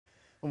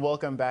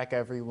Welcome back,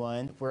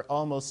 everyone. We're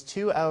almost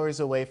 2 hours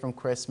away from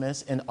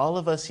Christmas, and all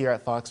of us here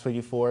at Fox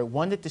 44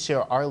 wanted to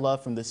share our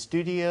love from the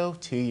studio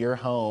to your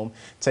home.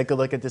 Take a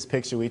look at this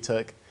picture we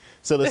took.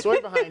 So the story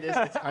behind this is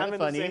kind of funny. I'm in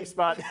the same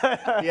spot.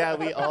 Yeah,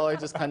 we all are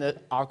just kind of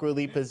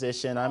awkwardly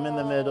positioned. I'm in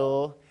the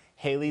middle.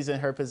 Haley's in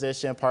her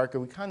position. Parker,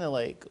 we kind of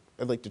like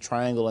the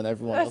triangle, and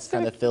everyone else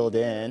kind of filled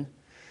in.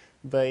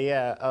 But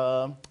yeah,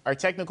 our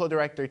technical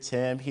director,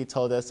 Tim, he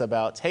told us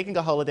about taking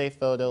a holiday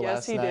photo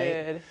last night. Yes,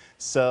 he did.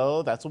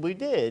 So that's what we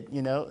did.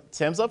 You know,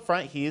 Tim's up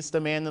front. He's the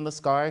man in the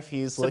scarf.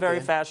 He's a very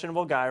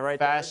fashionable guy, right?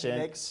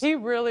 Fashion. He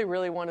really,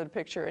 really wanted a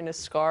picture in his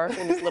scarf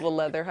and his little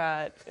leather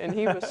hat, and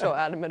he was so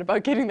adamant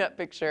about getting that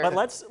picture. But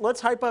let's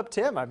hype up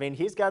Tim. I mean,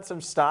 he's got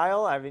some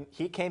style. I mean,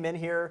 he came in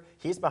here.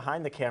 He's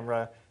behind the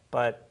camera,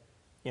 but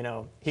you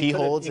know, he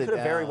could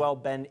have very well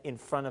been in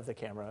front of the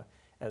camera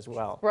as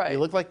well. Right. He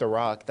looked like The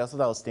Rock. That's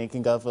what I was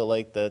thinking of, with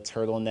like the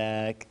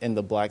turtleneck and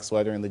the black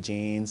sweater and the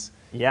jeans.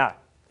 Yeah.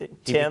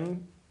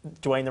 Tim,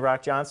 Dwayne The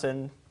Rock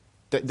Johnson.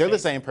 They're the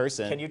same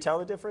person. Can you tell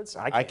the difference?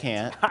 I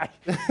can't.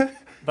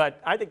 But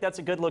I think that's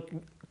a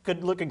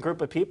good-looking group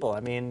of people.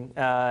 I mean,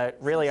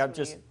 really, I'm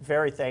just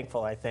very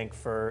thankful, I think,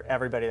 for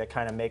everybody that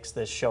kind of makes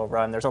this show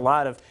run. There's a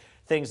lot of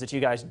things that you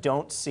guys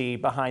don't see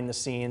behind the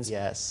scenes.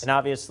 Yes. And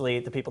obviously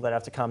the people that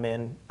have to come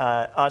in,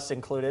 us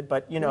included,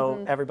 but you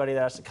know, everybody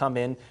that has to come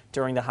in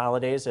during the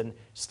holidays and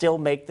still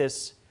make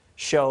this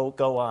show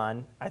go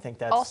on. I think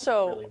that's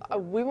also, really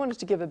important. we wanted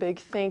to give a big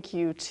thank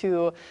you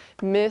to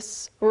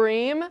Miss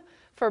Reem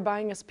for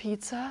buying us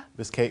pizza.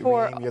 Miss Kate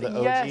Reem, you're the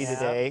OG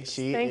today.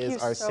 She Thank is you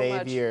our so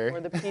savior.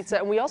 much for the pizza.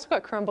 And we also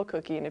got crumble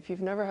cookie, and if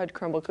you've never had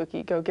crumble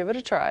cookie, go give it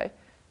a try.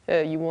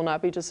 You will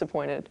not be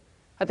disappointed.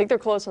 I think they're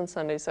closed on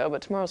Sundays, though,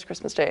 but tomorrow's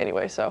Christmas Day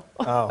anyway, so.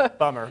 Oh,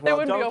 bummer.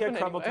 Well, don't get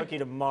crumble anyway. cookie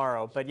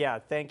tomorrow. But yeah,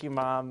 thank you,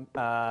 Mom.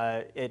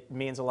 It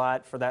means a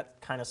lot for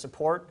that kind of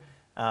support,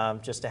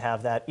 just to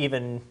have that,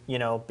 even, you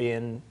know,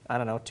 being, I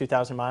don't know,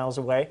 2,000 miles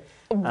away.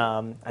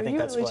 I think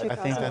that's really what, I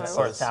think that's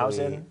or so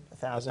 1,000.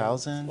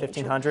 1,000?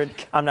 1,500.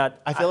 I'm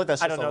not. I feel like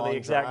that's I just don't a know the long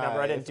exact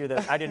number. I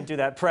drive. didn't do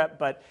that prep,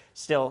 but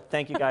still,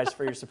 thank you guys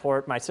for your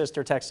support. My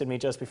sister texted me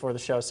just before the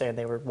show saying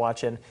they were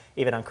watching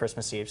even on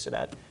Christmas Eve, so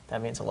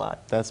that means a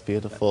lot. That's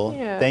beautiful.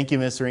 Yeah. Thank you,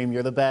 Miss Reem.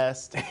 You're the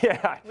best.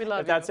 Yeah. We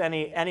love if that's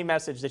any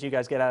message that you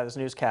guys get out of this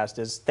newscast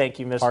is thank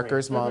you, Miss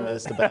Parker's Reem. mom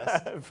is the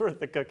best. for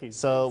the cookies.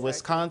 So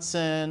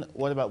Wisconsin,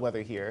 what about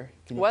weather here?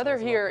 Can you Weather tell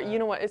us here, about that? you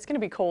know what, it's going to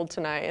be cold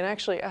tonight. And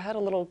actually, I had a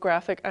little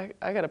graphic.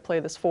 I got to play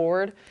this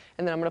forward,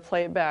 and then I'm going to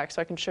play it back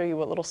so I can show you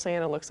what little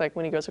Santa looks like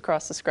when he goes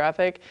across this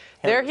graphic.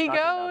 There he Talked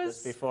about this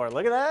goes. before.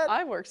 Look at that.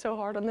 I worked so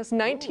hard on this.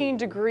 19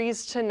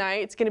 degrees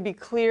tonight. It's going to be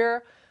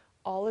clear.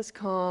 All is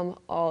calm,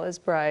 all is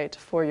bright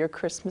for your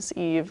Christmas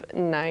Eve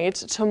night.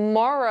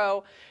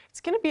 Tomorrow,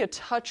 it's going to be a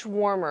touch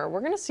warmer. We're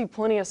going to see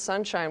plenty of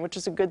sunshine, which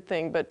is a good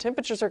thing, but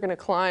temperatures are going to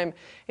climb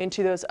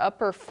into those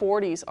upper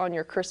 40s on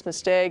your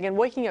Christmas Day. Again,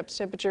 waking up to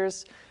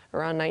temperatures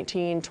around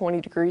 19,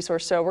 20 degrees or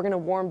so. We're going to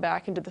warm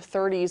back into the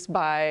 30s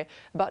by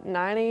about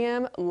 9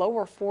 a.m.,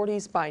 lower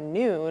 40s by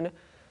noon,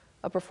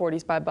 upper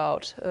 40s by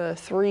about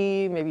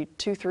 3, maybe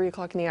 2, 3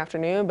 o'clock in the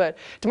afternoon. But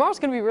tomorrow's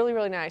going to be really,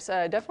 really nice.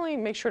 Definitely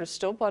make sure to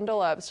still bundle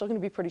up. It's still going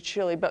to be pretty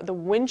chilly, but the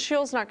wind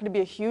chill's not going to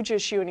be a huge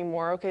issue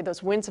anymore. Okay,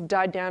 those winds have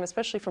died down,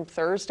 especially from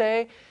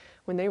Thursday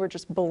when they were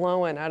just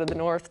blowing out of the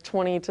north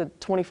 20 to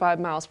 25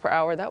 miles per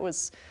hour. That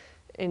was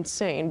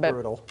insane. But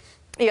Brutal.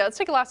 yeah, let's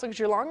take a last look at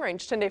your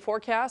long-range 10-day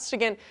forecast.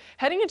 Again,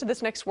 heading into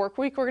this next work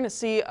week, we're going to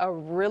see a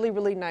really,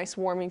 really nice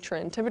warming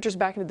trend. Temperatures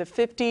back into the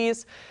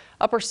 50s,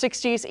 upper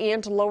 60s,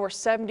 and lower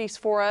 70s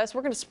for us.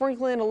 We're going to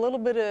sprinkle in a little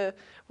bit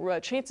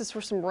of chances for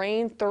some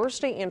rain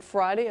Thursday and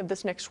Friday of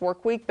this next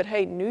work week. But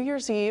hey, New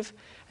Year's Eve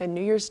and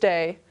New Year's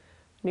Day.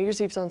 New Year's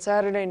Eve's on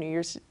Saturday, New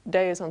Year's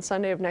Day is on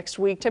Sunday of next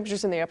week.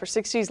 Temperatures in the upper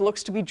 60s,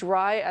 looks to be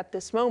dry at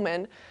this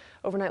moment.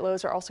 Overnight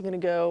lows are also going to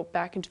go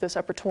back into those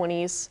upper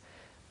 20s.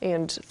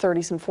 And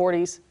 30s and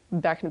 40s,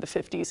 back into the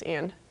 50s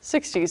and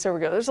 60s. There we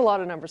go. There's a lot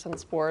of numbers on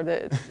this board.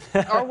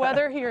 Our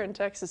weather here in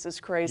Texas is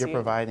crazy. You're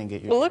providing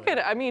it. Well, look at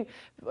it. I mean,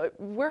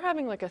 we're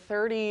having like a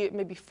 30,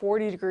 maybe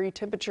 40 degree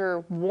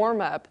temperature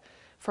warm up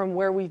from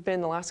where we've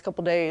been the last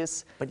couple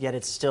days. But yet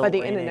it's still by the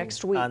end of raining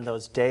next week on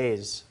those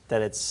days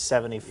that it's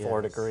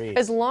 74 degrees.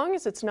 As long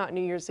as it's not New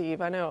Year's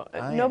Eve. I know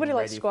nobody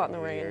likes to go out in the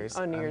rain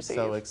on New Year's Eve.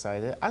 I'm so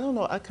excited. I don't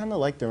know. I kind of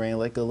like the rain,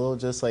 like a little,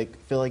 just like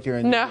feel like you're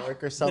in New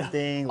York or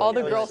something. All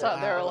like, the girls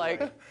out there are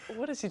like,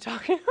 what is he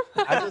talking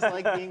about? I just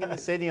like being in the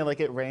city and like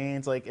it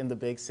rains like in the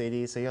big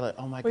city. So you're like,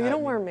 oh my God. Well, you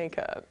don't wear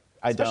makeup.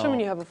 I Especially don't. when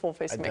you have a full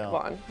face I of makeup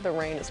don't. on. The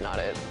rain is not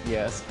it.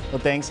 Yes.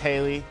 Well, thanks,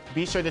 Haley.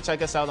 Be sure to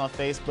check us out on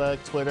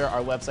Facebook, Twitter,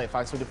 our website,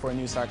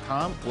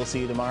 fox24news.com. We'll see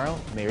you tomorrow.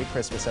 Merry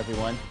Christmas,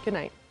 everyone. Good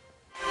night.